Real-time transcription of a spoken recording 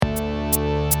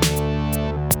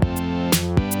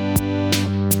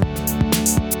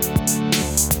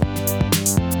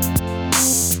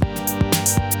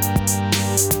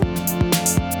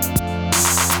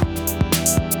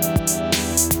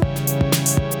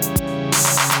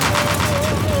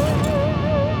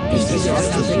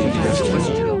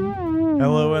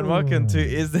Hello and welcome to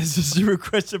Is This a Stupid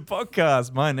Question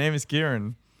podcast. My name is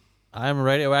Kieran. I'm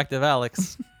Radioactive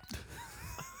Alex.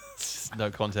 No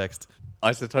context.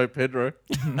 Isotope Pedro.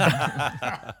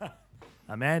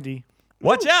 I'm Andy.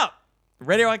 Watch out,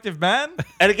 radioactive man.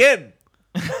 And again.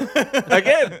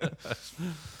 Again.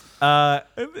 And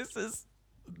this is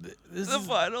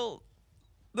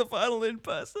the final in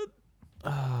person.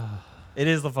 It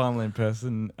is the final in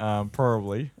person,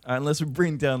 probably, unless we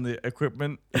bring down the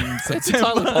equipment in September. It's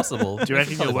entirely possible. Do you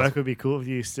reckon your work would be cool if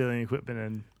you stealing equipment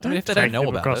and I mean, if they don't taking know them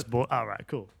about across it. the board? Oh, right,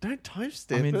 cool. Don't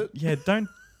timestamp I mean, it. yeah,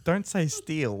 don't say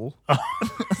steal.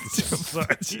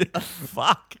 Sorry.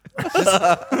 Fuck.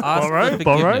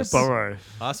 Borrow.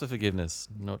 Ask for forgiveness,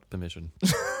 not permission.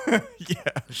 Yeah,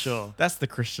 Sure. that's the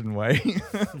Christian way.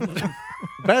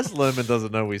 Baz Luhrmann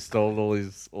doesn't know we stole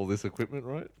all this equipment,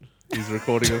 right? His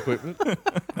recording equipment.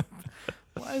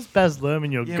 Why is Baz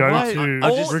Luhrmann your Yeah, go-to why-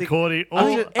 I just recording?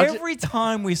 Every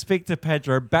time we speak to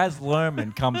Pedro, Baz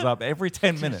Luhrmann comes up every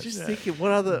 10 minutes. Just thinking,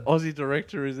 what other Aussie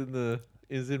director is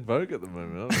in vogue at the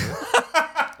moment? I don't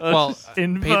know. Well,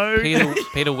 In vogue. Peter Weir.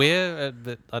 Peter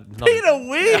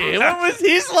Weir. What was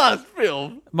his last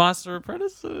film? Master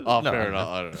Apprentice. Oh, fair enough.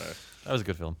 I don't know. That was a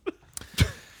good film.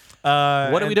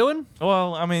 What are we doing?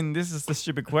 Well, I mean, this is the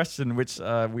stupid question which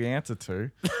we answer to.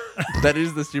 That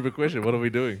is the stupid question. What are we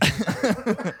doing?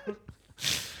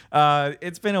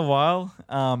 It's been a while.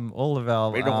 All of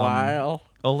our Been a while.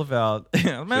 All of our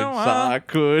Since I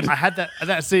could. I had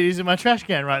that CD's in my trash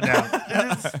can right now.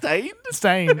 Is it stained?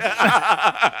 Stained.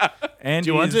 Andy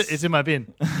Do you want it? It's in my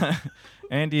bin.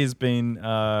 Andy has been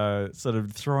sort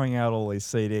of throwing out all these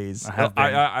CDs. I have been.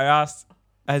 I asked,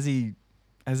 has he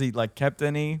like kept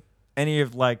any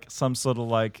of like some sort of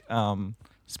like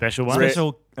Special one.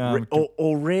 special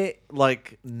Or rare,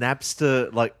 like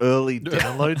Napster, like early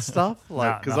download stuff?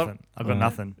 Like, Nah, nothing. I've got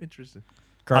nothing. Interesting.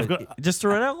 great- I've got- just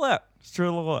threw it all out. Just threw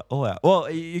it all out. Well,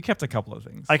 you kept a couple of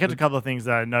things. I kept a couple of things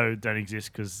that I know don't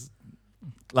exist because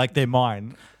Like they're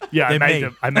mine. I They're made me.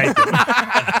 them.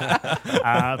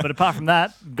 But apart from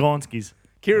that, Gonskis.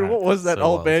 Kieran, Right. what was that So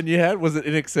old wild. band you had? Was it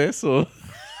In Excess or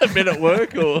Men at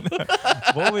Work? Or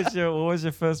What was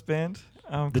your first band?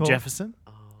 The called? Jefferson.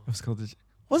 It was called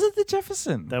Was it the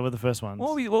Jefferson? They were the first ones.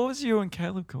 What was you and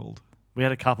Caleb called? We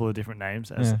had a couple of different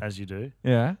names, as you do.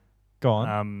 Yeah. Go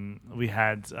on. We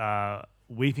had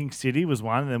Weeping City was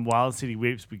one, and then Wild City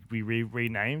Weeps we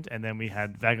renamed, and then we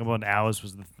had Vagabond Hours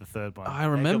was the third one. I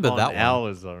remember that one.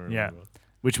 Hours, I remember. Yeah,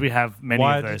 which we have many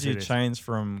Why of those. did you CDs. change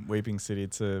from Weeping City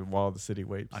to Wild City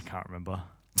Weeps? I can't remember.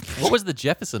 What was the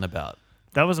Jefferson about?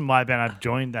 That wasn't my band. I've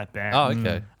joined that band. Oh,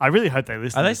 okay. I really hope they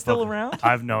listen. Are to they this still podcast. around?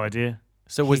 I have no idea.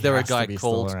 So was He there a has to guy be still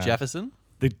called around. Jefferson?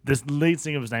 The lead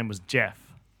singer's name was Jeff.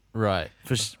 Right.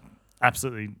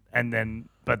 Absolutely. And then,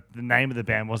 but the name of the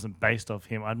band wasn't based off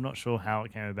him. I'm not sure how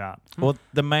it came about. Well,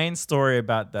 the main story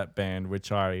about that band,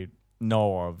 which I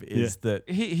know of, is that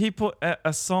he put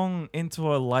a song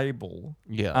into a label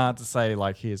Yeah. to say,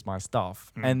 like, here's my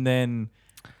stuff. And then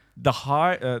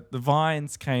the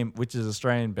Vines came, which is an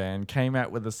Australian band, came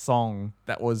out with a song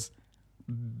that was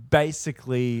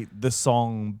basically the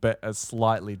song, but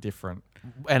slightly different.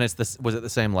 And was it the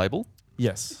same label?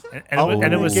 Yes.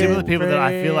 And it was similar get people that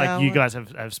I feel like you real. guys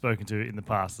have spoken to in the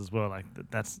past as well. Like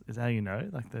is how you know.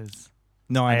 Like there's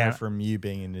No, I know Yeah. from you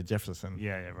being in the Jefferson.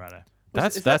 yeah, righto.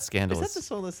 That's Is that scandalous. the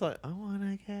song that's like, I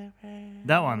wanna get red,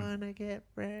 That one. I wanna get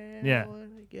red, Yeah. I wanna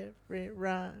get red,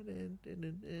 right.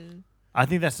 I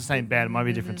think that's the same band. It might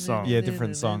be a different song. Yeah,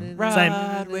 different song. Same-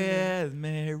 Ride with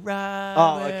me, ride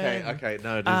Oh, with okay, me. okay.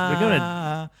 No, it is. We're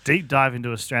gonna deep dive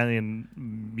into Australian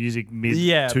music mid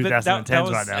Yeah, but 2010s that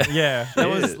was, right now. Yeah, that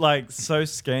Yeah. was like so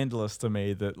scandalous to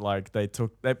me that like they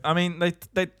took the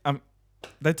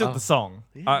song.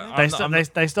 They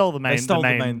stole the main stole the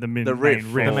the main- main the riff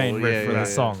main from- the main riff yeah, for yeah, the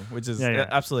yeah. song, which is Yeah, yeah.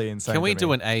 absolutely insane. Can we to do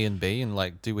me. an A and B and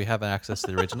like, do we have access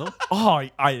to the original? Oh,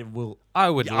 I will. I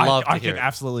would I, love I to hear can it.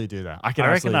 absolutely do that. I can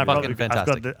I reckon absolutely. I do that. probably Fucking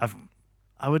fantastic.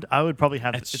 I would probably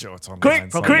have It's sure it's online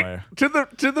Quick, somewhere. to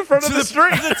the front of the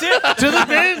street. to the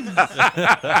bin.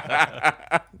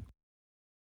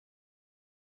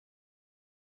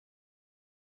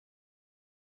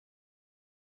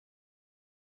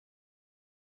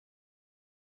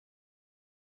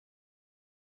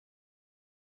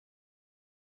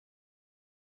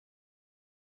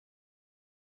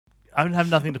 I don't have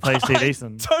nothing to play CDs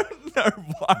on. Don't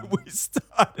know why we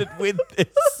started with this.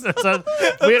 So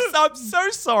we I'm so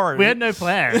sorry. had no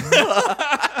plan.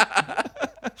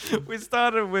 We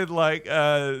started with like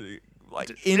Is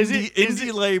indie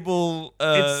it- label.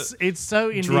 It's so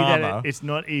indie drama. that it's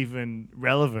not even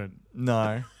relevant.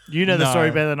 No. You know the story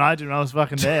No. better than I do, and I was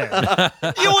fucking there.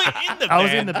 You were in the I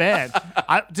was in the band.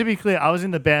 To be clear, I was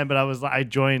in the band, but I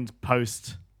joined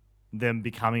post them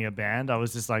becoming a band. I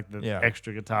was just like the Yeah.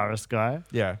 extra guitarist guy.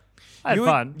 Yeah. I had you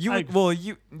fun.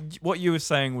 What you were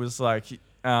saying was like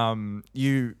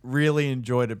you really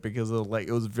enjoyed it because it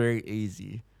was very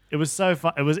easy. It was so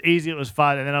fun. It was easy. It was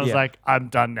fun. And then I was Yeah. like, I'm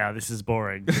done now. This is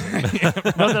boring.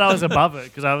 Not that I was above it,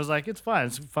 because I was like, it's fine.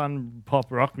 It's fun pop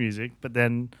rock music. But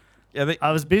then Yeah,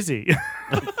 I was busy.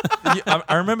 I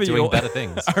remember Doing you. better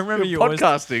things. I remember you always.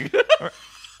 Podcasting.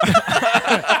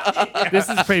 This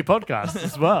is pre-podcast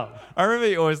as well. I remember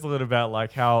you always thought about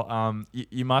like how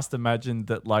you must imagine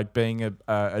that like being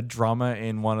a drummer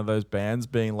in one of those bands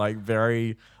being like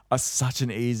very such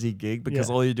an easy gig because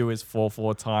Yeah. all you do is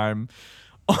 4/4 time.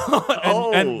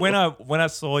 And when I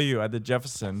saw you at the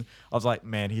Jefferson, I was like,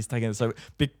 man, he's taking it so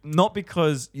not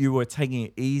because you were taking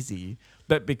it easy,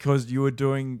 but because you were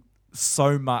doing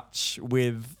so much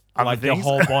with Other like your things?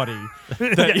 whole body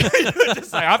that you were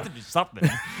just like, I have to do something.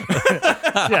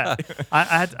 Yeah,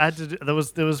 I had to. There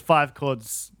was 5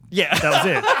 chords. Yeah. That was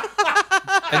it.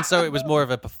 And so it was more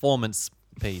of a performance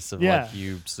piece of Yeah. like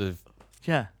you sort of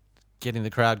Yeah, getting the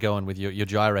crowd going with your but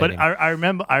gyrating. I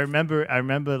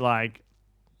remember like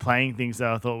playing things that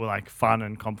I thought were like fun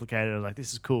and complicated. I was like,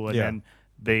 this is cool, and Yeah. then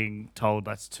being told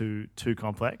that's too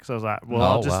complex. I was like, well, Oh,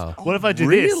 I'll just. wow. What if I do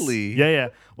Really? this? Yeah.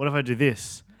 What if I do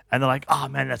this? And they're like, oh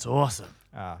man, that's awesome.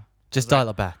 Just dial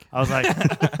it back. I was like,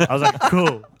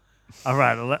 cool. All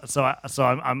right. So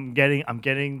I'm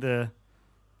getting the.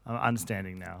 I'm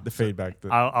understanding now. The feedback.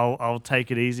 That, I'll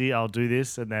take it easy. I'll do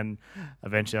this, and then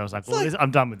eventually I was like, well, like- I'm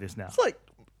done with this now. It's like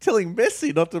telling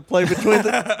Messi not to play between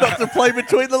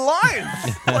the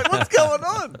lines. Like, what's going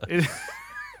on?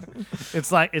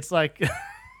 It's like it's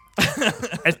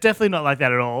definitely not like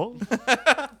that at all.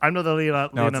 I'm not the Lionel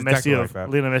it's exactly like that.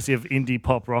 Messi of indie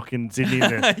pop rock in Sydney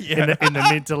in the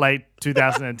mid to late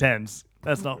 2010s.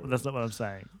 That's not what I'm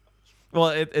saying. Well,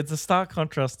 it's a stark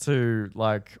contrast to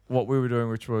like what we were doing,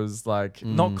 which was like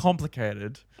not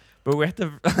complicated, but we had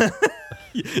to.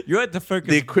 You had to focus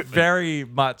The equipment. very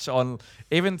much on,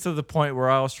 even to the point where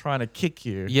I was trying to kick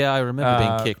you. Yeah, I remember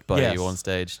being kicked by yes. you on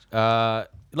stage.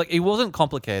 Like it wasn't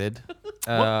complicated,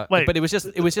 Wait. but it was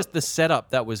just the setup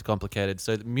that was complicated.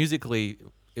 So musically,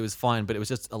 it was fine, but it was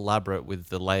just elaborate with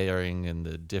the layering and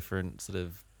the different sort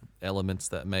of elements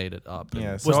that made it up.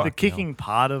 Yeah, And- so Was I- the kicking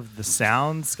part of the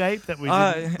soundscape that we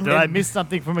did? Did it- I miss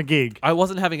something from a gig? I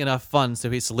wasn't having enough fun,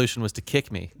 so his solution was to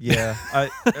kick me. Yeah,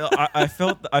 I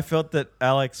felt that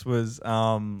Alex was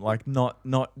like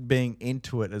not being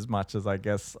into it as much as I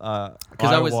guess Because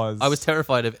I was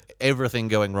terrified of everything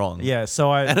going wrong. Yeah,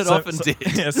 so And it often did.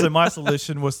 Yeah, so my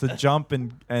solution was to jump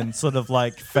and sort of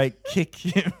like fake kick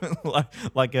him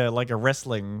like a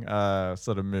wrestling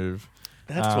sort of move.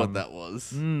 That's what that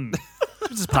was.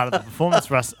 Which is part of the performance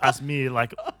for us mere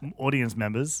like audience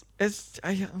members. It's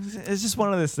just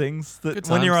one of those things that Good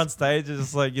when you're times. on stage, it's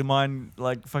just like your mind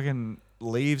like fucking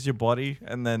leaves your body,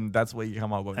 and then that's what you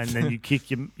come up with. And then you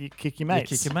kick your You mates.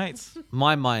 kick your mates.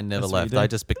 My mind never That's what you left. do. I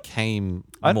just became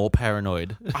I- more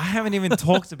paranoid. I haven't even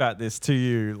talked about this to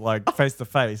you like face to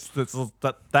face.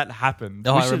 That happened.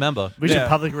 Oh, I should- remember. We should Yeah.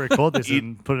 publicly record this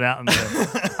and put it out in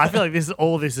the. I feel like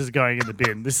all this is going in the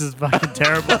bin. This is fucking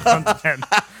terrible content.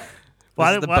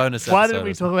 This is the bonus why didn't we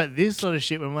episode. talk about this sort of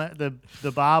shit when we're at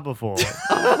the bar before?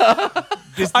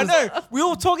 I know. We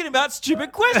were talking about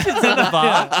stupid questions in the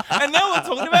bar, and now we're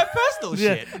talking about personal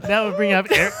Yeah, shit. now we're bringing up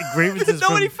grievances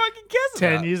Nobody from fucking cares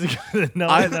 10 about. years ago that no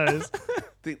one knows. I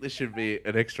think there should be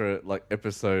an extra like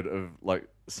episode of like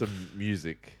some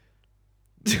music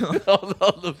on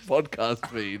the podcast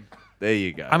feed. There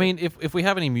you go. I mean, if we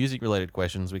have any music related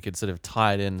questions, we could sort of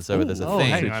tie it in so there's a Oh,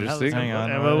 thing. hang on. Interesting. Hang on.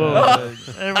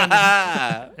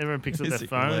 Everyone picks up their Music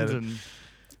phones related. and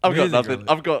I've got music nothing. related.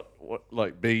 I've got what,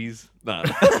 like bees. No.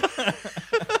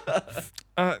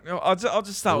 No, I'll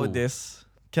just start with Ooh. this.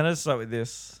 Can I just start with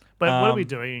this? But what are we Um,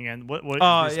 doing again? What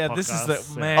Oh is yeah, this is the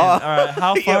podcast? man. Oh. All right,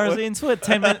 how Yeah, far is what- he into it?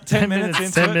 10 minutes. 10 minutes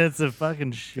into 10 it. minutes of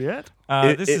fucking shit.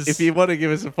 This is If you want to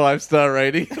give us a 5-star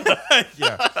rating,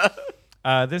 yeah.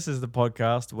 This is the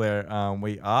podcast where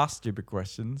we ask stupid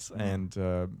questions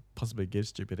and possibly give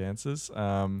stupid answers.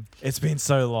 It's been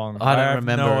so long. I don't have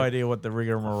remember. no idea what the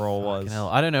rigmarole was. Fucking hell.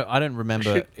 I don't know. I don't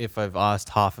remember if I've asked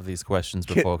half of these questions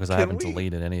Can- before because I can haven't we-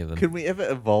 deleted any of them. can we ever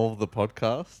evolve the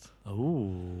podcast?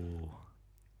 Ooh.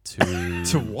 To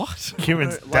To what?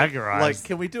 Kieran's dagger eyes. Like,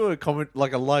 can we do a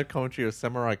like a live commentary of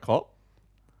Samurai Cop?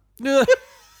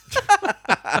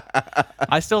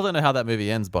 I still don't know how that movie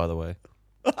ends, by the way.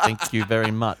 Thank you very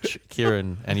much,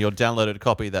 Kieran, and your downloaded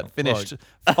copy that finished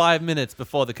 5 minutes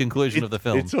before the conclusion of the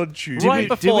film. It's on tube. Right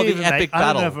before the even epic I don't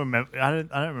battle. ever remember. I don't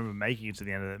remember making it to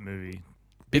the end of that movie.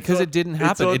 Because it didn't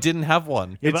happen. on- It didn't have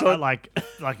one. Yeah, It's but on-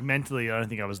 like mentally, I don't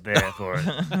think I was there for it.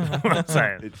 What I'm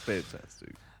saying. It's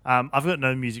fantastic. I've got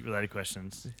no music related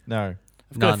questions. No.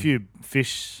 I've got None. a few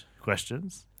fish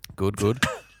questions. Good, good.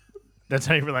 That's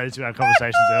only related to our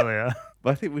conversations earlier.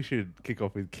 But I think we should kick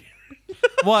off with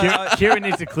What? Kieran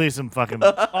needs to clear some fucking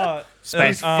space.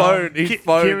 his phone. His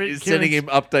phone Kieran- is sending him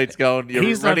Kieran's- updates going, you're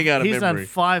running out of he's memory. done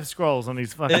 5 scrolls on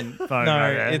his fucking phone. No,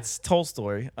 right there. it's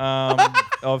Tolstoy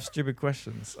of stupid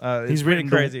questions. He's written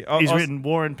crazy. He's written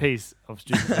War and Peace of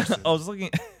stupid questions. I was looking.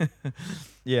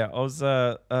 Yeah, I was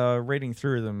reading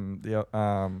through them.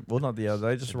 Well, not the other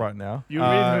day, just right now. You were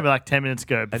reading them like 10 minutes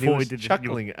ago he before we was did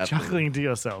chuckling you were at them. chuckling to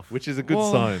yourself. Which is a good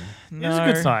Well, sign. No, It's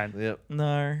a good sign. Yep.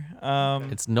 No,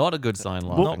 It's not a good sign,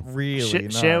 not laughing. really. no.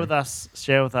 Share with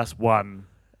us one,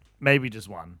 maybe just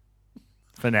one,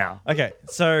 for now. Okay,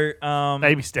 so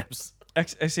Baby steps.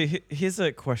 actually, here's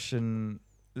a question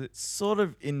that sort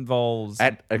of involves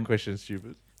At a question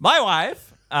stupid. my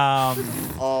wife.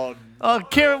 Oh, Oh,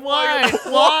 Kieran, why?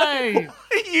 Why?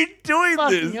 are you doing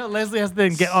Fucking hell, Leslie has to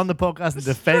then get on the podcast and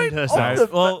defend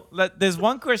herself. Well, there's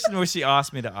one question which she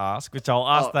asked me to ask, which I'll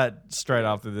ask that straight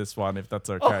after this one, if that's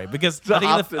okay. Because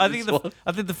I after think this one.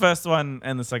 I think the first one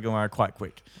and the second one are quite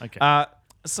quick. Okay.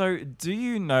 So do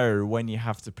you know when you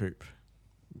have to poop?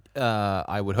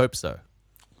 I would hope so.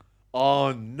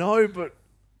 Oh no, but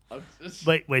I'm just,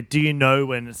 Wait. Do you know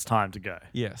when it's time to go?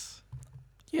 Yes.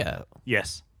 Yeah.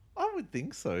 Yes. I would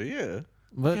think so. Yeah.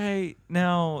 But Okay.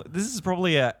 Now this is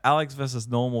probably a Alex versus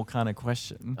normal kind of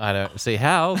question. I don't see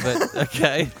how, but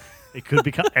okay. It could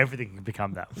become everything can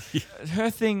become that. Her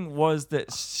thing was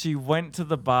that she went to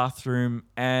the bathroom,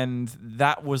 and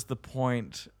that was the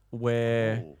point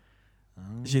where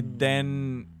she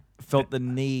then felt the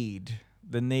need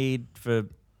for,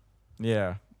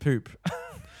 poop.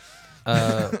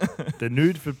 The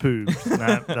nude for poo. No,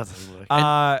 that doesn't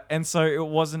work. And so it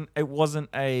wasn't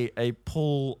a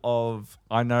pull of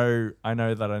I know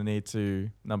that I need to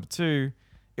number 2.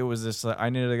 It was just like I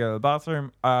need to go to the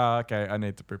bathroom. Okay, I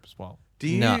need to poop as well. Do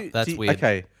you? No, that's do you- weird.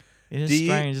 Okay. It is Do you-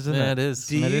 strange, isn't Yeah, it? it is.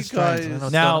 Do It you is strange.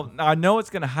 guys? Now I know what's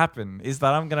gonna happen is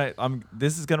that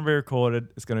this is gonna be recorded.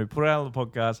 It's gonna be put out on the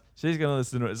podcast. She's gonna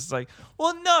listen to it. It's just like,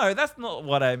 well, no, that's not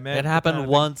what I meant. It happened Kind of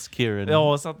once, Kieran. thing.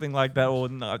 or something like that. Or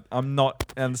no, I'm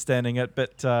not understanding it.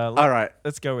 But All right.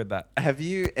 let's go with that. Have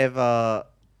you ever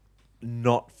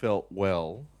not felt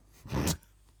well?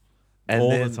 And All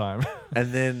then, the time.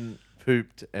 And then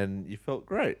pooped and you felt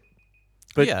great.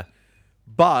 But yeah.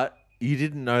 But you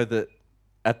didn't know that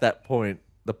at that point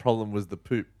the problem was the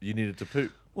poop. You needed to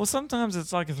poop. Well, sometimes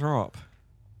it's like a throw up.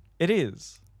 It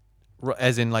is.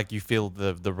 As in, like, you feel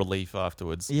the relief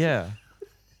afterwards. Yeah.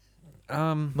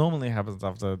 Um, Normally it happens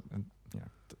after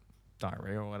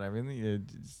diarrhea or whatever. And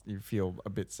you feel a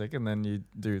bit sick, and then you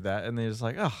do that, and then you're just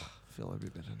like, oh, I feel a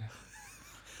bit better now.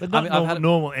 But I not mean, I've had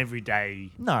normal everyday.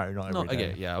 No, not every no, day.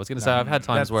 okay, yeah, I was going to say, I've had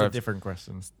times That's where a I've different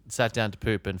question. sat down to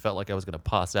poop and felt like I was going to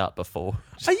pass out before.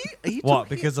 Are you What?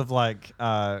 talking- Because of like,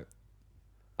 I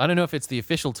don't know if it's the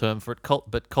official term for it,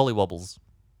 but collie wobbles.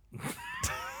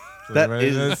 That Ready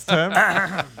is- for this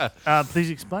term? Please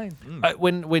explain.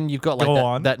 When you've got Go like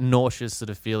on. that nauseous sort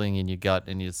of feeling in your gut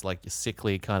and it's like your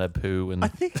sickly kind of poo and I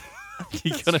think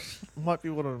you gotta, might be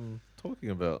what I'm talking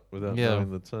about without Yeah.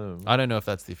 knowing the term. I don't know if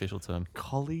that's the official term.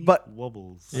 Collie But-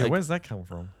 wobbles. Yeah, Like- where's that come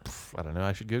from? I don't know.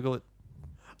 I should Google it.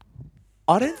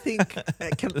 I don't think.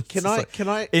 Can just I? like- Can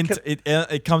I?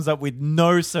 It comes up with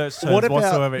no search terms What about-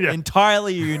 whatsoever. Yeah.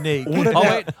 Entirely unique. What Oh about-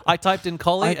 wait, I typed in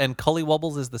collie and collie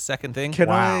wobbles is the second thing. Can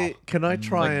Wow. I? Can I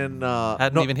try Like, and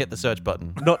Hadn't not, even hit the search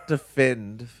button. not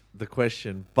defend the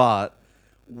question, but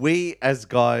we as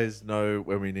guys know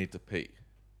when we need to pee,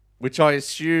 which I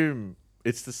assume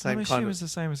it's the I same assume kind of it's the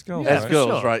same as girls. as right? girls,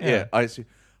 sure, right? yeah. Yeah, I assume.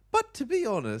 But to be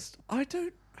honest, I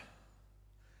don't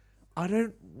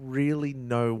really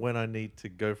know when I need to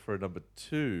go for a number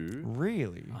 2.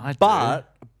 Really? I do.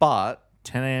 But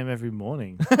 10 a.m. every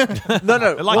morning. no,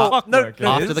 Like clockwork, no, it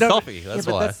no, After is. the no, coffee, yeah, that's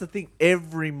but why. that's the thing.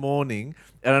 Every morning,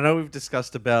 and I know we've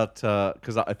discussed about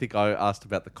because I think I asked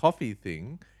about the coffee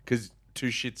thing because 2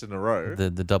 shits in a row, The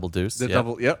double deuce. the yeah.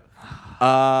 double, yep.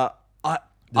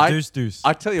 The deuce.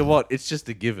 I tell you what, it's just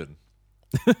a given.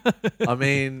 I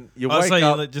mean, you Oh, wake so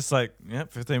up. you're just like,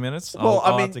 15 minutes? Well,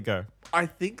 I'll I mean- have to go. I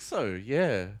think so,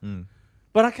 yeah. Mm.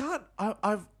 But I can't.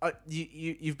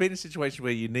 You've been in a situation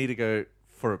where you need to go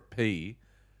for a pee.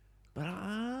 But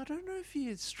I don't know if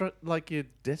you're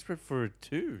desperate for a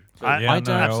 2. I don't-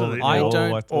 absolutely. I not.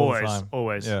 don't- all the always, time.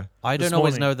 always. Yeah. I This don't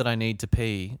always morning- know that I need to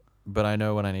pee, but I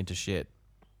know when I need to shit.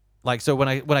 Like, so when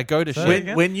I go to Say shit,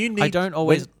 again? When you need, I don't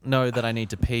always know that I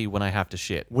need to pee when I have to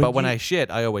shit. When But when you- I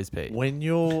shit, I always pee. when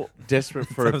you're desperate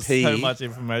for a There's pee, so much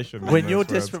information. in when those you're words.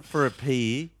 desperate for a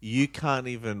pee, you can't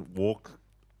even walk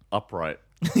upright.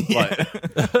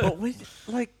 Like, but when,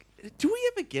 like, do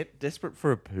we ever get desperate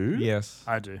for a poo? Yes.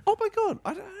 I do. Oh my god!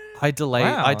 I don't. I delay.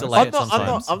 Wow, I that's- delay I'm it not.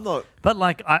 sometimes. I'm not. But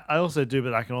like, I also do,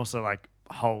 but I can also like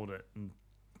hold it and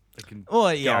it can.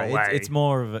 Well, yeah, go away. it's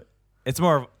more of a. It's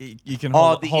more of you can Oh,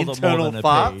 hold, the hold it more internal than a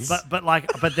farts?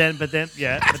 pee. But then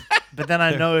yeah. But then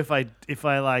I know if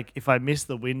I miss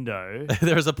the window.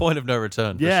 There is a point of no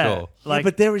return. Yeah, For sure. like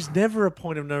but there is never a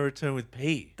point of no return with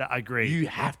pee. I agree. You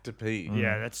have to pee.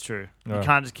 Yeah, that's true. You Yeah.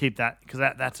 can't just keep that because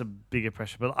that's a bigger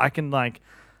pressure. But I can like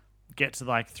get to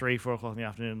like 3-4 o'clock in the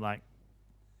afternoon. Like,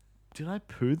 did I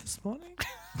poo this morning?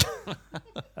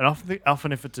 And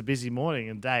often if it's a busy morning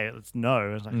and day, it's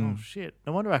no. It's like, oh shit.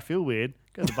 No wonder I feel weird.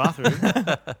 Go to the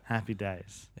bathroom. Happy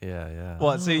days. Yeah, yeah.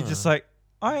 Well, so you just like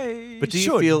I. But do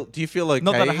should. you feel like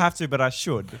Not that I have to, but I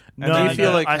should. And No, do you then-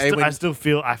 feel like, I, hey, still, when- I still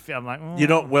feel. I'm like, you're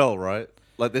not well, right?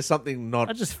 Like there's something not.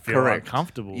 I just feel correct.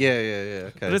 uncomfortable. Yeah.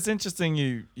 Okay. But it's interesting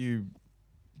you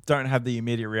don't have the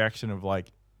immediate reaction of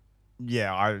like,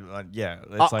 yeah,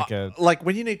 it's like a. like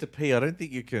when you need to pee. I don't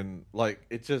think you can. Like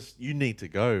it's just you need to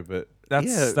go. But That's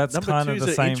yeah, that's number kind of twos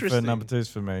the are same for interesting. number 2s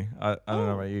for me. I don't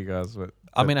know about you guys, but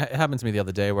I mean, it happened to me the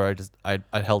other day where I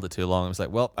held it too long. I was like,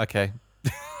 well, okay,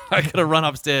 I gotta run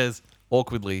upstairs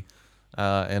awkwardly,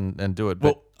 and do it.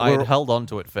 But Well, I had we're- held on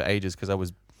to it for ages because I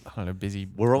was, I don't know, busy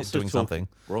We're also doing something.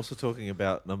 We're also talking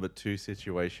about number 2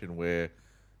 situation where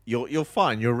you're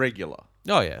fine. You're regular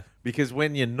Oh yeah, because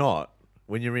when you're not,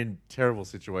 when you're in terrible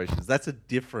situations, that's a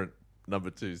different number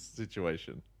 2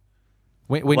 situation.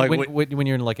 when Like when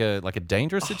you're in like a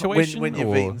dangerous situation, When you've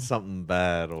or- eaten something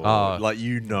bad or Oh. like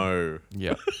you know.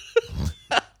 yeah,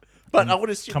 But I would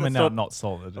assume coming that's out not. not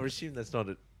solid. I would assume that's not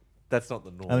the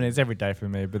norm. I mean, it's every day for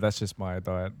me, but that's just my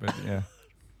diet. But yeah,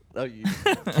 No, you,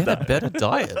 get a better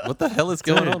diet. What the hell is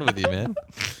going on with you, man?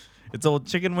 it's all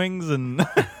chicken wings and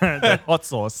hot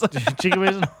sauce. Chicken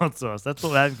wings and hot sauce. That's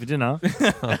what we're having for dinner.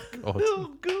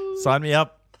 Oh, God. Sign me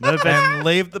up. No And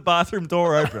leave the bathroom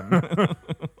door open.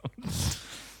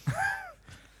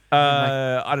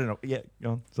 I don't know. Yeah,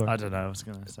 go on. Sorry. I don't know. I was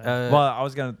gonna say. well, I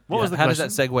was gonna. What was the how does that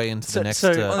question? segue into So- the next?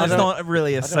 so- Well, it's not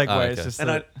really a segue. okay. It's just and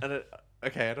that-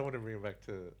 okay, I don't want to bring it back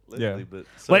to Leslie, Yeah. but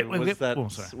so Wait, was that oh,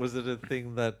 sorry. was it a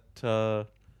thing that so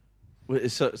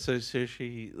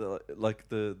she like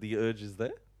the urge is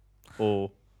there,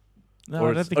 or no, or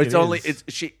I don't it's, think or it's it only is. it's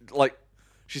she like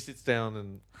she sits down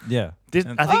and yeah.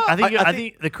 I think I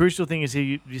think the crucial thing is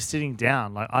here you're sitting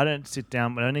down. Like I don't sit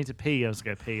down, but I need to pee. I just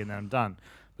go pee and then I'm done.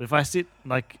 But if I sit,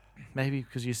 like maybe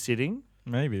because you're sitting,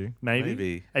 Maybe.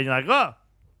 maybe and you're like, oh,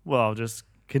 well, I'll just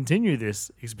continue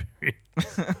this experience.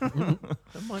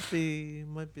 that might be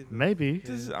the, Maybe.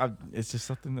 It's just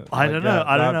something that I don't know.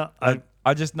 I don't know.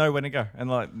 I just know when to go,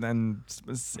 and like then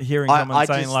hearing I someone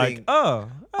saying just like, think-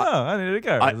 I need to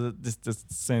go. I-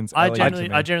 just seems I alien to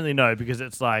me. generally know because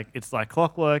it's like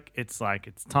clockwork. It's like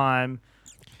it's time.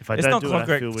 If I It's don't not do it, I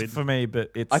clockwork feel weird. for me,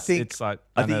 but it's I think it's like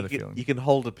I I know think the you feeling. can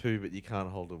hold a poo, but you can't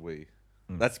hold a wee.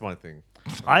 That's my thing.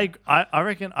 I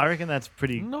reckon that's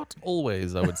pretty. Not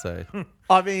always, I would say.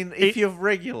 I mean, if you're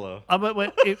regular, But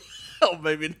wait, oh,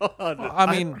 maybe not.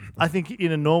 I mean, I think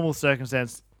in a normal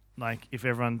circumstance, like if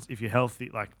you're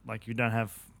healthy, like you don't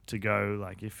have to go,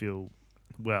 like you feel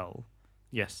well.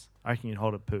 Yes, I reckon you'd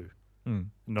hold a poo. Not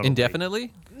a wee.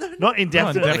 indefinitely. Not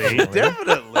indefinitely.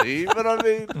 Definitely, but I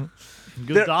mean,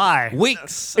 You'll There- die.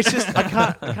 Weeks. it's just I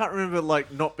can't remember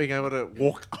like not being able to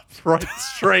walk upright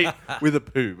straight with a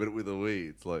poo, but with a wee.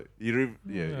 It's like you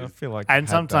do, I feel like And I've had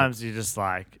sometimes you're just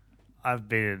like, I've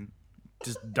been in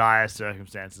just dire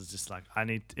circumstances. Just like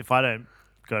if I don't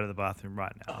go to the bathroom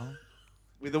right now,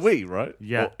 with a wee, right?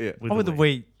 yeah, Or- yeah. with the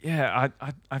wheat. Yeah,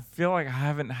 I feel like I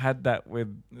haven't had that with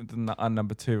the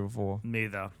number 2 before.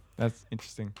 neither. That's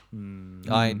interesting.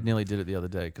 I nearly did it the other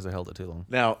day because I held it too long.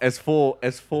 Now, as for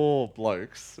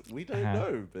blokes, we don't Uh-huh.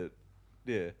 know, but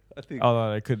yeah, I think.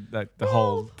 Although they could, like, the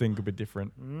whole thing could be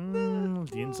different.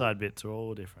 The inside bits are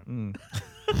all different.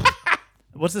 Mm.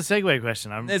 What's the segue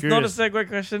question? I'm It's curious. not a segue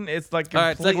question. It's like All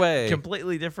right, segue.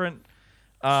 completely different.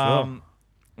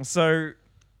 So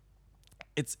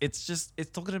it's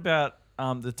talking about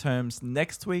the terms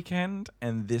next weekend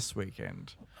and this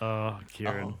weekend. Oh,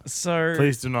 Kieran, So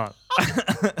please do not. Wait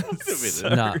a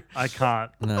minute. Nah, I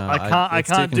can't. no, I can't. I it's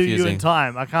too can't do you in confusing.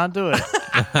 time. I can't do it.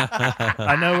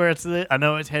 I know where it's. I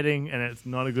know it's heading, and it's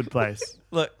not a good place.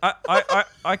 Look,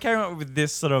 I came up with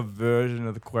this sort of version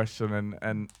of the question,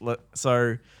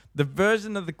 so the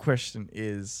version of the question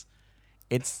is,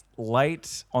 it's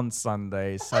late on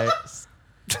Sunday. Say,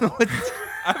 I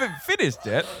haven't finished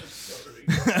yet.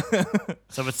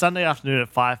 So it's Sunday afternoon at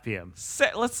 5 p.m.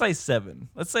 Let's say 7.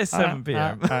 Let's say 7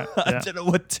 p.m. yeah. I don't know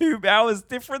what 2 hours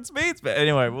difference means, but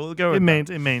anyway, we'll go with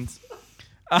It means.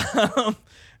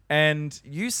 and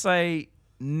you say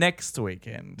next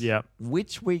weekend. Yep.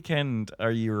 Which weekend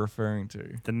are you referring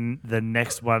to? The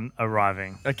next one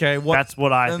arriving. Okay, That's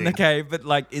what I think. Okay, but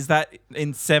like, is that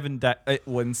in 7 days?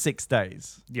 In 6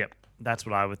 days? Yep. That's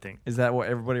what I would think. Is that what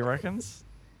everybody reckons?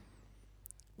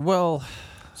 Well,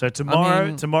 So tomorrow,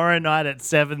 mean- tomorrow night at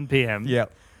 7 p.m. Yeah.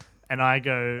 and I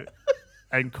go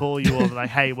and call you all like,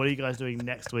 hey, what are you guys doing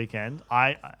next weekend?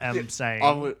 I am saying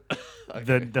I would.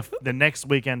 Okay. the next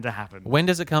weekend to happen. when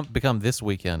does it become this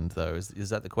weekend, though? Is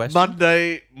that the question?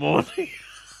 Monday morning.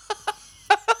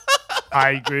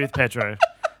 I agree with Petro.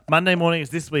 Monday morning is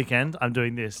this weekend. I'm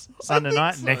doing this. Sunday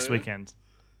night, so. next weekend.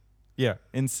 Yeah.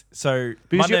 So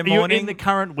Because Monday you're morning. in the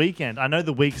current weekend. I know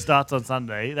the week starts on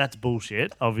Sunday. That's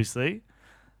bullshit, obviously.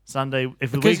 Sunday.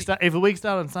 If a week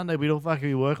started on Sunday, we'd all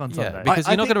fucking work on Yeah, Sunday. because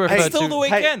you're not going to refer it's still to the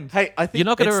weekend. Hey, I think you're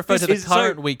not going to it's- refer to the it's-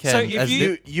 current so weekend if as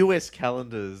you- the, U.S.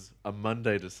 calendars are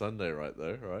Monday to Sunday, right?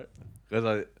 Though, right?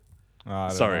 Because I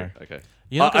don't sorry. know. Okay.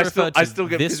 you're not going to refer to I still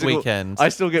get this physical, weekend. I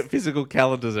still get physical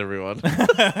calendars, everyone.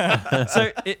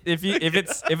 So if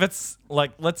it's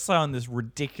like, let's say on this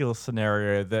ridiculous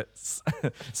scenario that's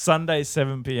Sunday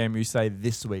 7 p.m. you say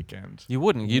this weekend. You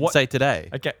wouldn't. You'd What- say today,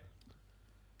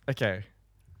 Okay.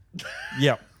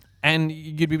 Yep. and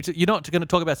you're not going to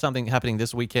talk about something happening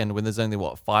this weekend when there's only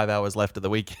 5 hours left of the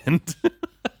weekend.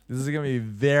 This is gonna be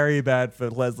very bad for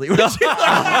Leslie.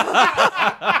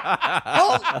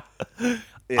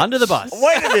 Under the bus.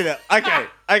 Wait a minute.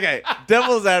 Okay.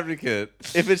 Devil's advocate.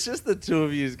 If it's just the two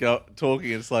of you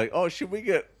talking, it's like, oh, should we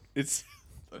get? It's.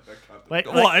 Wait,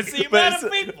 What? It's the But amount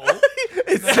of people.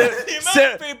 It's The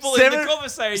amount of people in the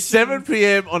conversation. 7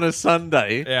 p.m. on a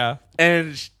Sunday. Yeah.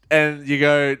 And you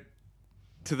go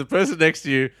to the person next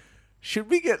to you. Should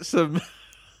we get some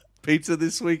pizza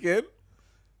this weekend?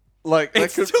 Like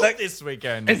It's that still that- this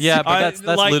weekend. Yeah, but that's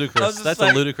I ludicrous. was just That's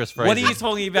like, a ludicrous phrase. What are you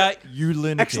talking about? You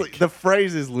lunatic. Actually, the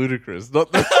phrase is ludicrous.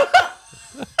 Not the.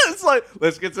 It's like,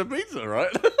 let's get some pizza, right?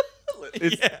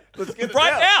 Yeah. Let's get it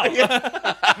right now.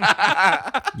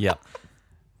 Yeah.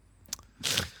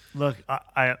 look,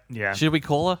 I yeah. Should we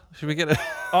call her? Should we get her?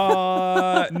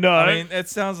 No. I mean, it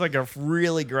sounds like a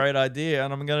really great idea,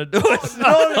 and I'm gonna do it.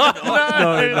 No.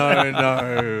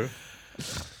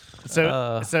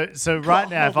 So right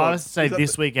now, if hold I on. was to say Is that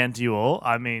this the- weekend to you all,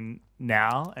 I mean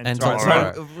now and And tomorrow.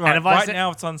 tomorrow. Right, if I right said-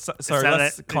 now it's on. Sorry, Saturday-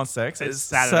 let's context. it's It's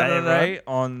Saturday, Saturday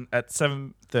on at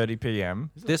 7:30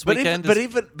 p.m. This But weekend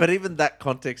even that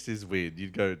context is weird.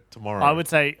 You'd go tomorrow. I would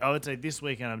say this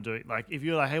weekend I'm doing like if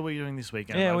you're like, hey, what are you doing this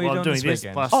weekend? Yeah, I'm what like, are you well, doing I'm doing this this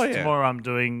weekend? plus Oh, yeah. tomorrow I'm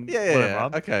doing Yeah.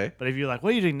 whatever. Okay. But if you're like, what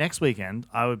are you doing next weekend?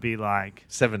 I would be like,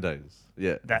 7 days.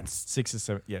 Yeah. that's 6 or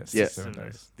 7. Yes. Yeah. 7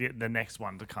 days. the next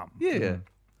one to come. Yeah.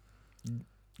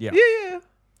 Yeah. Yeah.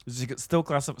 Still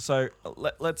classified. So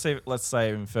let's say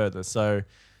even further. So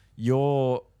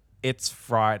it's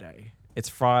Friday. It's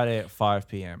Friday at 5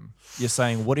 p.m. You're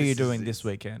saying, what are you This is doing it. this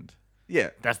weekend? Yeah.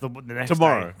 That's the next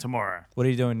Tomorrow. day. Tomorrow. What are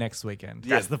you doing next weekend?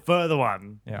 Yeah. That's the further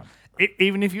one. Yeah.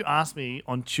 Even if you ask me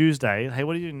on Tuesday, hey,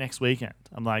 what are you doing next weekend?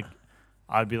 I'm like,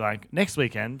 I'd be like, next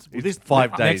weekend. Well, It's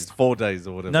 5 days, 4 days,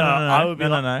 or whatever. No. I would be no,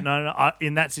 like, no. no.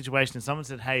 In that situation, if someone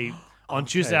said, hey, on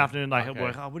Tuesday afternoon, like at Okay.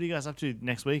 work, oh, what are you guys up to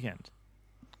next weekend?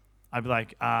 I'd be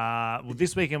like, well,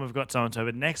 this weekend we've got so and so,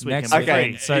 but next weekend, Next we're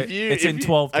weekend. free. So it's in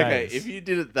 12 Okay, days. if you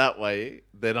did it that way,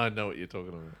 then I know what you're talking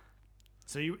about.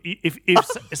 So if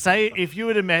say if you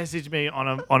were to message me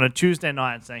on a Tuesday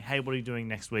night saying, hey, what are you doing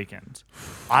next weekend?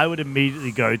 I would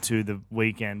immediately go to the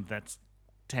weekend that's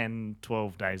 10,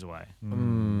 12 days away.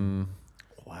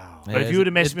 Wow. But if you were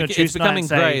to message me on it's Tuesday night becoming and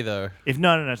say, grey though.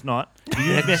 No, it's not. If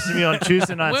you message me on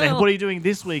Tuesday night and say, Well- what are you doing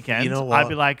this weekend? You know what? I'd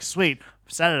be like, sweet,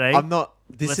 Saturday. I'm not.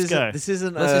 Let's go. This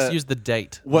isn't. Let's just use the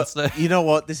date. What Let's- you know?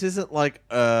 What this isn't like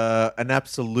an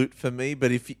absolute for me.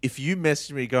 But if you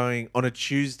message me going on a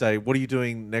Tuesday, what are you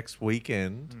doing next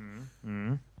weekend?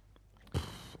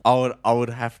 I would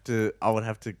have to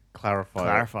clarify.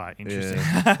 Clarify.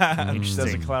 Interesting.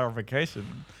 There's a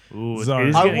clarification. Ooh, Sorry. it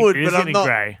is I getting, would, it is but I'm getting not-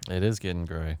 grey. It is getting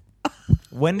grey.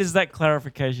 When does that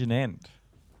clarification end?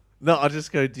 No, I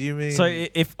just go. Do you mean? So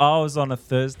if I was on a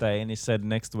Thursday and you said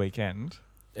next weekend,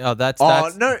 Oh, that's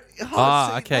no.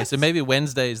 Ah, see, okay. So maybe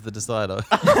Wednesday is the decider.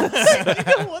 you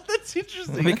know what? That's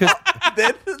interesting. Because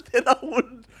then I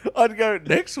wouldn't. I'd go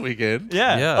next weekend.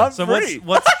 Yeah. Yeah. I'm So free.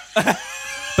 what's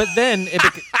but then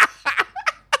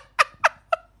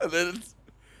And then it's,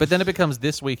 but then it becomes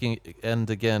this weekend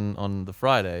again on the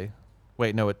Friday.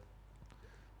 Wait, no, no,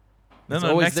 It's no.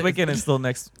 always Next the- weekend is still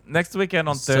next weekend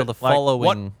on Still Thursday. the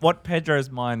following- what Pedro's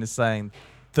mind is saying,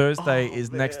 Thursday Oh,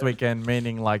 is next man. weekend,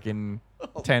 meaning like in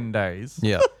 10 days.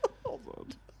 yeah. hold on.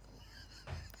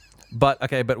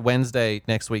 But Wednesday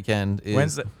next weekend is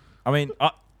Wednesday. I mean,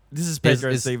 this is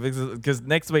Pedro's is- thing because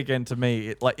next weekend to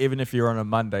me, like even if you're on a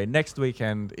Monday, next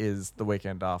weekend is the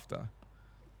weekend after.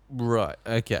 right.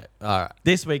 Okay, all right.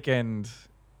 This weekend,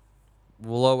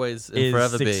 Will always and Is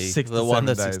forever six- be 6 to the one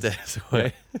 7 that's 6 days. days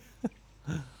away.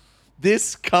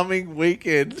 This coming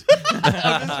weekend.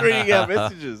 I'm just reading our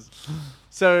messages.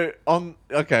 So on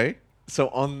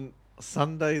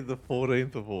Sunday the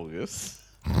 14th of August,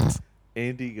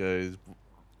 Andy goes,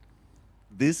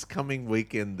 this coming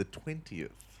weekend the 20th.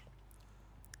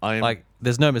 I am Like,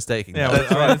 there's no mistaking. yeah, that.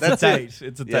 That's right, it's that's a it. date.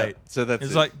 It's a Yeah, date. so that's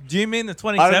It's it. like, do you mean the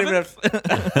I don't even 27th?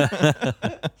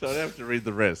 have so I don't have to read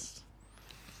the rest.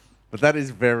 But that is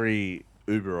very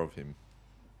Uber of him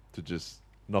to just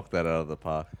knock that out of the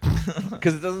park.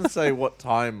 Because it doesn't say what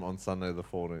time on Sunday the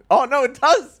 14th. Oh, no, it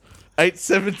does.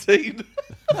 8:17.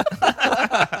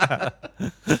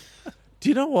 Do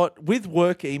you know what? With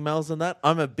work emails and that,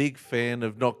 I'm a big fan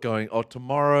of not going, oh,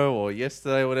 tomorrow or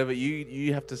yesterday or whatever.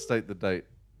 You have to state the date.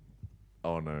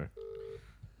 Oh, no.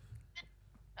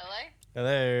 Hello?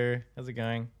 Hello. How's it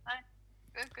going? Hi.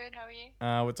 Good. How are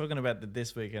you? We're talking about the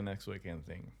this weekend, next weekend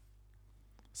thing.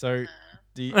 So,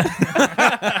 do you,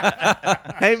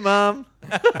 Hey, Mom.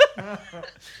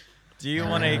 do you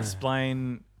want to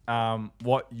explain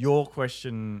what your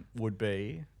question would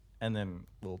be, and then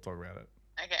we'll talk about it.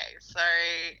 Okay, so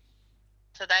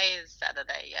today is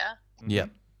Saturday, yeah? Yeah.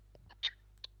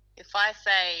 If I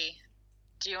say,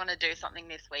 do you want to do something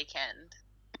this weekend?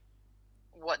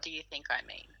 What do you think I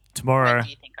mean? Tomorrow. What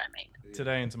do you think I mean?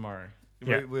 Today and tomorrow.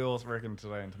 Yeah. We all reckon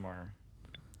today and tomorrow.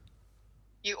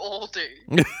 You all do.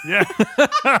 Yeah.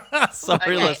 Sorry,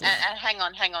 Okay, listen. and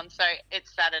hang on. So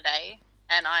it's Saturday,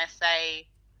 and I say,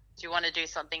 do you want to do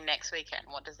something next weekend?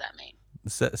 What does that mean?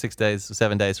 6 days,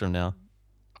 7 days from now.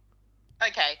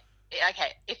 Okay.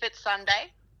 If it's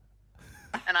Sunday,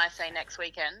 and I say next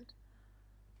weekend,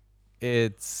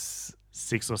 It's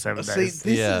 6 or 7 See, days.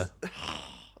 this Yeah. is...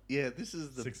 Yeah, this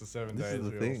is the... 6 or 7 this is days,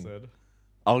 the we thing. all said.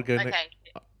 I'll go okay. next...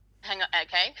 Hang on.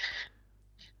 Okay.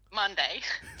 Monday,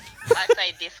 I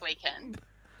say this weekend.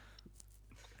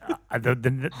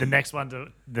 The next one to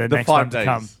the, The next 5 one days. to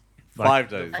come. 5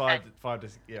 days. Okay. Five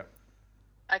days, yeah.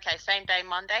 Okay, same day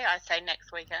Monday, I say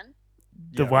next weekend.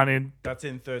 The Yeah, one in That's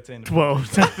in 13.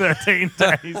 12 to 13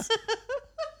 days.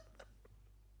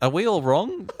 Are we all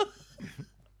wrong?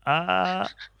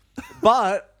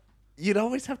 But you'd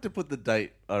always have to put the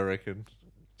date, I reckon,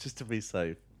 just to be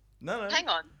safe. No. Hang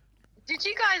on. Did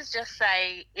you guys just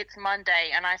say it's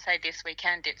Monday and I say this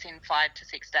weekend it's in 5 to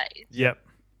 6 days? Yep.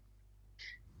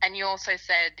 And you also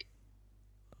said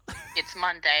it's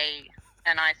Monday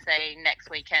and I say next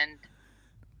weekend,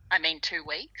 I mean 2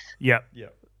 weeks? Yep. Yeah.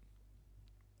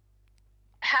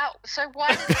 How? So why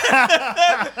does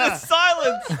it The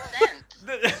silence!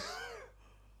 make sense?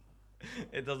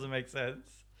 It doesn't make sense.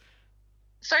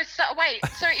 So wait,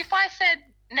 so if I said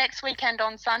next weekend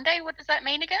on Sunday, what does that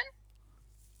mean again?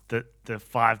 The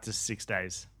 5 to 6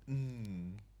 days.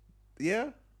 Yeah?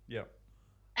 Yeah.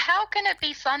 How can it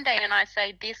be Sunday and I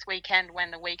say this weekend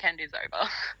when the weekend is over?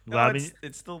 No, Well, I mean,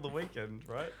 it's still the weekend,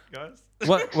 right, guys?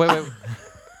 What? Wait.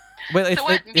 Well, So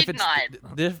at midnight.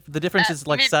 The difference At is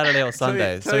like midnight. Saturday or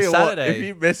Sunday. Tell So you what, Saturday. if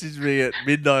you message me at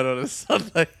midnight on a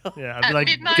Sunday, yeah, I'd At be like,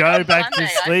 midnight go on back Sunday,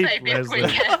 to sleep, I say this Leslie.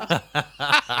 weekend.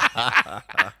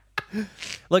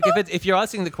 Look, if you're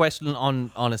asking the question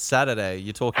on a Saturday,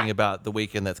 you're talking about the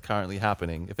weekend that's currently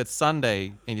happening. If it's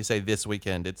Sunday and you say this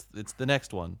weekend, it's the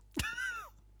next one.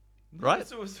 Right?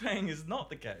 That's what we're saying is not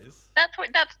the case. That's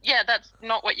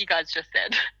not what you guys just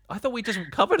said. I thought we just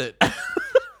covered it.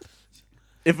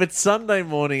 if it's Sunday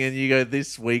morning and you go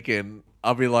this weekend,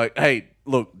 I'll be like, hey,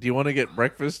 look, do you want to get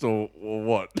breakfast or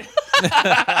what?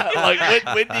 Like,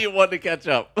 when do you want to catch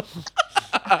up?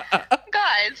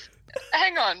 Guys,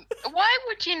 hang on. Why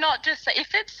would you not just say,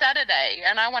 if it's Saturday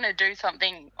and I want to do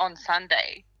something on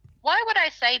Sunday, why would I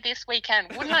say this weekend?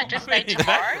 Wouldn't I just say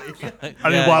tomorrow? I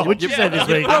mean, why would you say this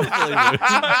week?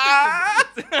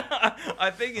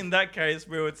 I think in that case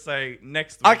we would say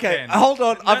next weekend. Okay, hold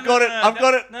on. I've got it. I've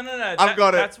got it. No. I've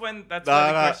got it. That's when the No.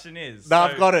 question is. No,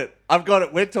 So- I've got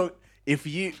it. We're talking. if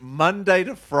you Monday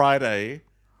to Friday,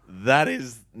 that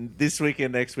is this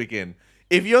weekend, next weekend.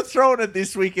 If you're throwing it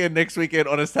this weekend, next weekend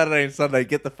on a Saturday and Sunday,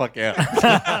 get the fuck out.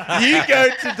 You go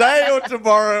today or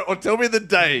tomorrow, or tell me the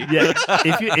day. Yeah.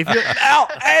 If you're Ow,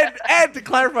 and to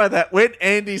clarify that, when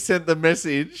Andy sent the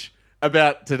message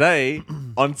about today,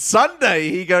 on Sunday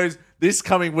he goes, this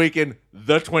coming weekend,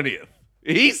 the 20th.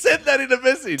 He said that in a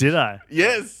message. did I?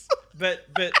 Yes. But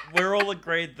we're all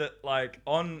agreed that like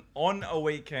on a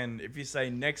weekend, if you say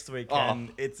next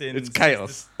weekend, it's in It's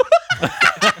chaos.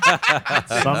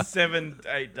 Some 7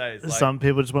 to 8 days. Like, some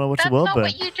people just want to watch That's the world not burn.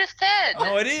 what you just said.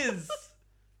 no, it is.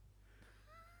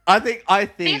 I think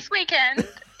This weekend,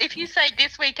 if you say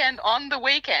this weekend on the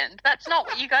weekend, that's not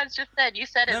what you guys just said. You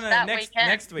said it's No, that next weekend.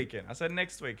 next weekend. I said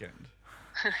next weekend.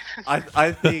 I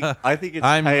think it's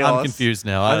I'm chaos. confused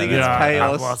now. I think it's Yeah,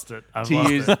 chaos. I've lost it. I've to lost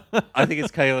use. it. I think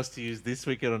it's chaos to use this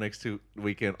weekend or next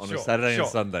weekend on a Sure, Saturday sure.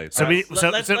 and Sunday. So we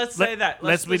Let's say that.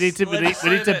 We need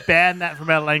to ban that from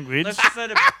our language. Let's just say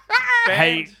the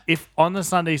Hey, band. if on the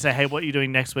Sunday you say, "Hey, what are you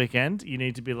doing next weekend?" You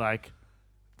need to be like,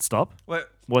 "Stop. Wait,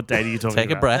 What date are you talking Take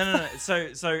a about?" breath.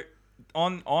 no. So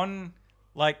on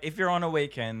like if you're on a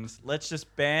weekend, let's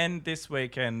just ban this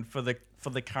weekend for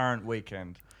the current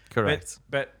weekend. Correct.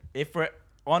 But if we're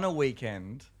on a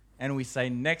weekend and we say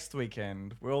next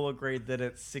weekend, we're all agreed that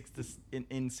it's 6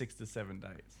 to 7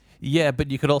 days. Yeah, but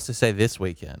you could also say this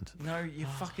weekend. No, you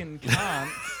fucking can't.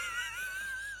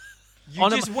 You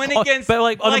On a- just went oh, against, but,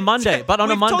 like, on a Monday, but on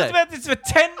a we've Monday. talked about this for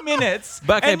 10 minutes,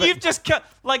 But, okay, and but- you've just cut.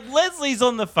 Like Leslie's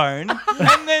on the phone,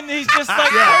 and then he's just like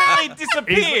totally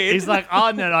disappeared. He's like,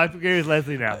 "Oh no, I agree with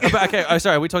Leslie now." But, okay, oh,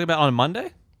 sorry, are we talking about on a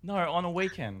Monday? no, on a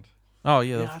weekend. Oh,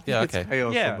 yeah, I think okay. it's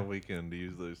chaos Yeah. on the weekend to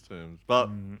use those terms. But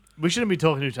We shouldn't be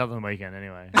talking to each other on the weekend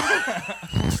anyway,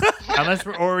 unless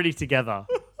we're already together.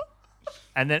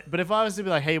 And then, but if I was to be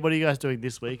like, "Hey, what are you guys doing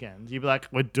this weekend?" You'd be like,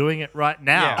 "We're doing it right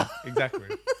now." Yeah, exactly.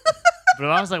 But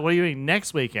if I was like, "What are you doing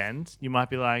next weekend?" You might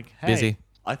be like, "Hey." Busy.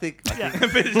 I think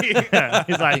Yeah.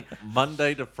 He's like,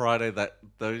 Monday to Friday, that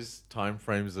those time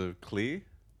frames are clear.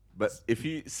 But if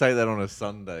you say that on a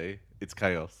Sunday, it's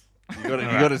chaos. You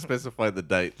got to specify the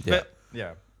date. Yeah. But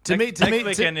yeah, To me- next to-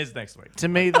 weekend is next week. to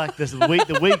me, like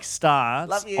the week starts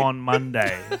Love you. on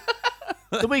Monday.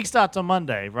 The week starts on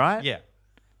Monday, right? Yeah,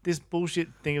 This bullshit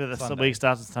thing about the Sunday. week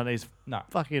starts on Sunday is no.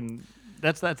 fucking.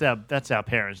 That's our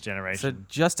parents' So generation.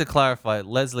 just to clarify,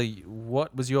 Leslie,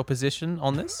 what was your position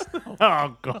on this?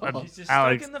 Oh god, He's just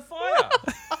Alex, stuck in the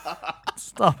fire.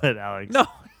 stop it, Alex. No.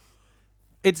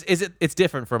 It's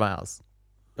different from ours.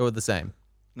 Or the same.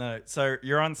 No, so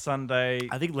you're on Sunday.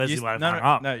 I think Leslie You- might have no, hung no,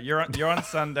 up. No, you're on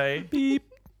Sunday. Beep,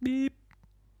 beep.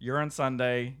 You're on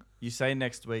Sunday. You say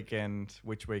next weekend.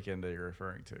 Which weekend are you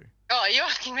referring to? Oh, are you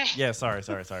asking me? Yeah, sorry.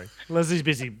 Leslie's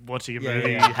busy watching a Yeah,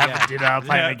 movie, yeah, having yeah. dinner,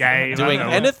 playing Yeah. a game, Doing I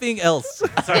don't know. anything else.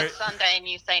 So It's Sunday and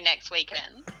you say next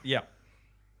weekend. yeah,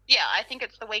 Yeah, I think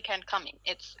it's the weekend coming.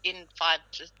 It's in 5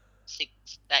 to 6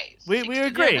 days. We 6 to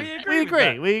agree. seven. with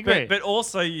that. We agree. But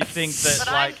also you think that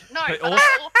But like, but also,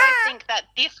 I also think that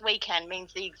this weekend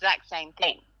means the exact same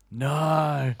thing No.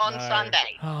 on No.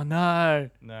 Sunday. Oh no.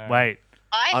 no. Wait.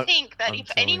 I I'm- think that I'm if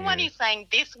telling anyone you. is saying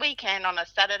this weekend on a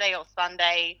Saturday or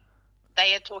Sunday,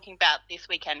 they are talking about this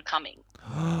weekend coming.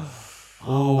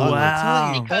 Oh I'm wow.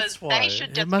 telling you. Because That's why. they should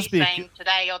It just must be be a saying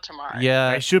today or tomorrow.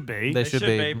 Yeah. They should be. They They should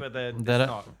be. but they're it's They're not-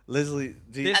 not. Leslie,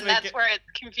 do you, This And that's weekend- where it's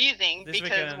confusing this weekend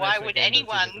because and why next would weekend are two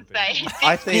anyone different say things. this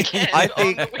I think- weekend I on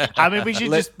think- the weekend? I mean, we should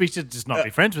Let- just not be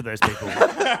friends with those people.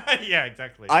 Yeah,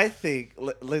 exactly. I think,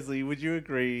 Leslie, would you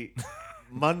agree?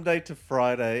 Monday to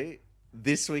Friday,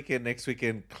 this weekend, next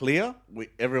weekend, clear.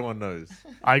 Everyone knows.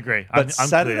 I agree. But I'm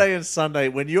Saturday clear. and Sunday,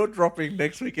 when you're dropping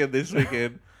next weekend, this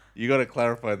weekend, you got to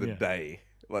clarify the Yeah. day,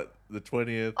 like the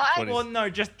 20th. I- 20th. well, no,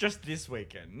 just this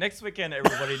weekend. Next weekend,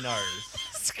 everybody knows.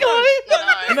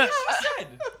 No.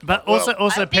 But also, I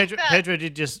think Pedro, that- Pedro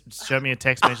did just show me a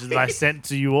text message that I sent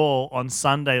to you all on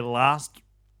Sunday last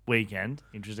weekend.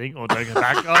 Interesting. Or don't go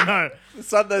back. Oh no,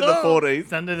 Sunday the 14th.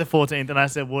 Sunday the 14th, and I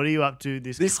said, "What are you up to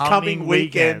this coming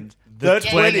weekend, the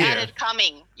Yeah, 20th. you added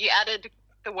coming. You added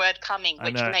the word coming, I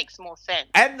which know. makes more sense.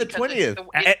 And the because 20th.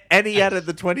 it's the- And he added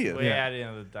the 20th. We're at the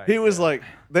end of the day. He was like,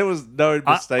 there was no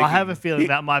mistake. I have a feeling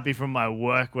that might be from my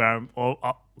work where I'm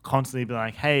constantly be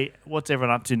like, "Hey, what's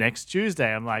everyone up to next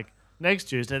Tuesday?" I'm like, "Next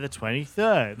Tuesday, the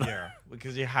 23rd." yeah,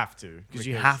 because you have to. Because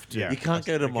you have to. You can't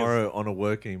go tomorrow on a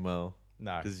work email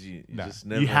No. because you No. just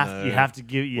never You know have to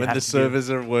give. You when have the to give- servers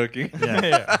are working. Yeah.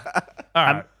 yeah. All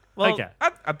right. Well, okay.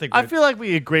 I think I we're- feel like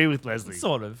we agree with Leslie.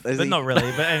 sort of, Is but he- not really.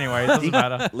 But anyway, it doesn't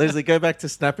matter. Leslie, go back to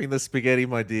snapping the spaghetti,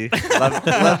 my dear.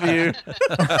 Love you.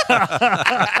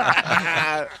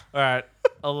 All right,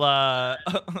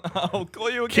 I'll call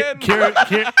you again.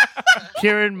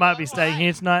 Kieran might be staying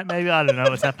here tonight. Maybe I don't know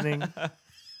what's happening.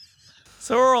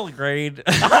 So we're all agreed.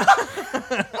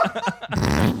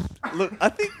 Look, I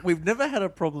think we've never had a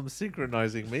problem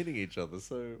synchronizing meeting each other,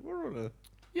 so we're on a.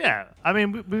 Yeah, I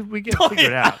mean we get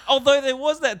figured out. Although there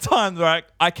was that time where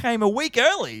I came a week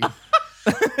early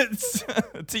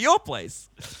to your place.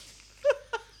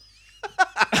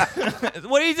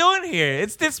 What are you doing here?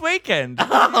 It's this weekend.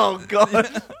 Oh God!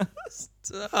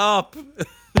 Stop.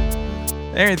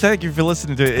 Aaron, thank you for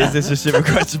listening to Is This a Stupid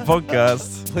Question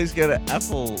podcast. Please go to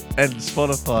Apple and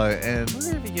Spotify and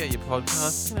Wherever you get your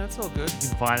podcasts, you know, it's all good. You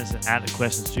can find us at The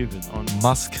Question Stupid on.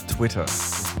 Musk Twitter.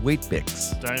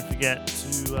 Wheatbix. Don't forget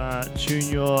to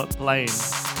tune your plane on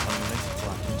the next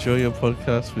flight. enjoy your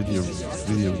podcast with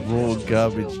your raw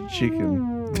garbage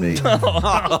chicken meat.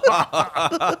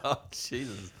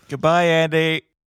 Jesus. Goodbye, Andy.